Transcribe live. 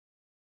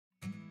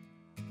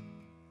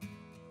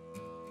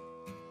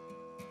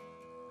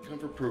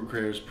Comfort Pro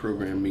Cares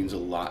program means a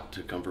lot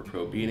to Comfort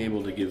Pro. Being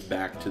able to give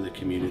back to the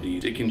community,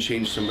 it can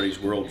change somebody's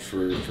world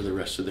for the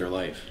rest of their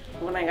life.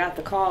 When I got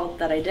the call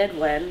that I did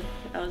win,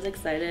 I was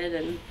excited,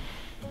 and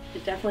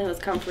it definitely was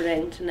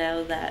comforting to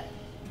know that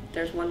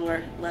there's one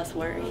less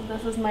worry.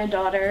 This is my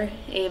daughter,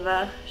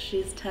 Ava.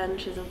 She's 10,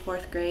 she's in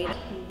 4th grade.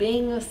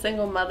 Being a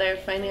single mother,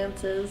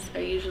 finances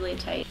are usually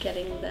tight.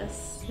 Getting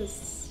this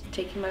is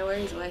taking my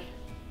worries away.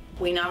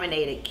 We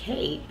nominated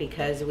Kate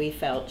because we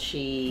felt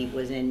she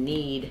was in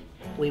need.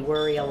 We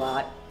worry a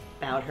lot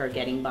about her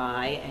getting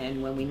by,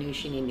 and when we knew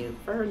she needed new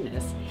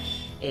furnace,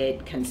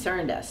 it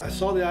concerned us. I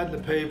saw the ad in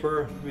the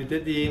paper, we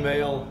did the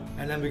email,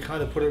 and then we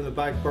kind of put it in the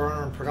back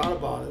burner and forgot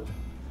about it.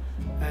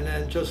 And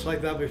then just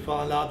like that, we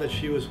found out that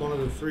she was one of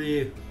the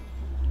 3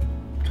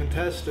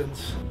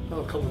 contestants.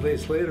 Well, a couple of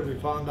days later, we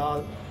found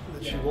out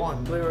that she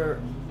won. We were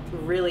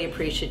really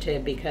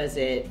appreciative because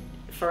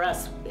for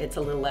us, it's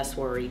a little less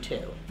worry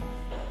too.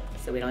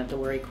 So we don't have to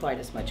worry quite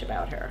as much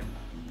about her.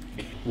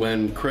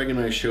 When Craig and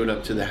I showed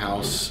up to the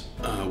house,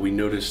 we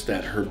noticed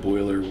that her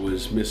boiler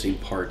was missing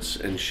parts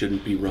and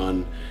shouldn't be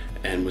run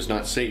and was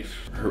not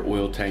safe. Her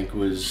oil tank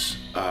was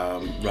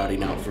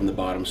rotting out from the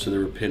bottom, so there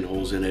were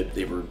pinholes in it.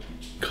 They were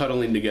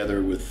cuddling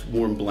together with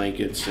warm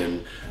blankets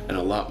and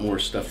a lot more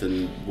stuff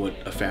than what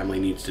a family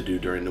needs to do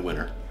during the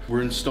winter.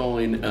 We're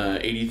installing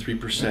an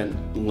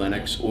 83%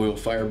 Lennox oil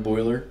fire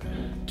boiler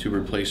to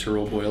replace her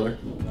old boiler.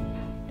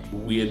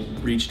 We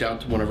had reached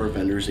out to one of our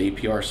vendors,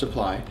 APR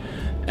Supply,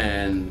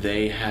 and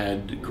they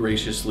had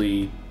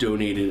graciously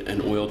donated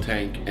an oil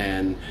tank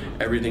and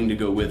everything to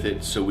go with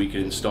it so we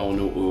could install a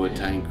new oil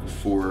tank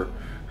for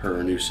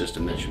her new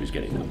system that she was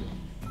getting done.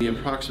 The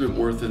approximate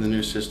worth of the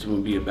new system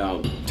would be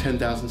about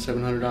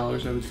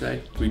 $10,700, I would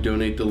say. We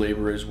donate the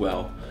labor as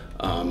well,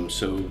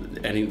 so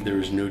there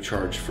is no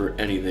charge for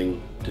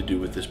anything to do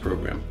with this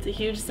program. It's a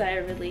huge sigh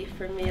of relief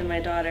for me and my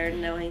daughter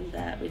knowing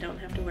that we don't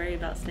have to worry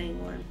about staying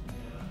warm.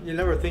 You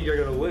never think you're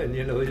going to win,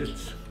 you know, it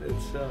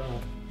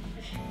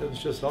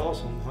was just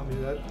awesome. I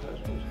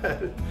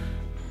mean,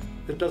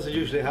 it doesn't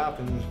usually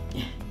happen.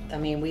 I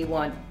mean, we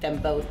want them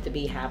both to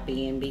be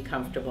happy and be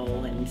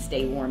comfortable and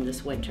stay warm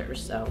this winter,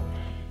 so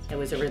it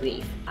was a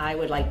relief. I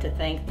would like to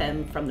thank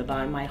them from the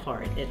bottom of my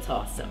heart. It's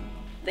awesome.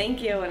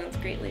 Thank you, and it's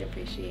greatly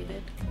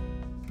appreciated.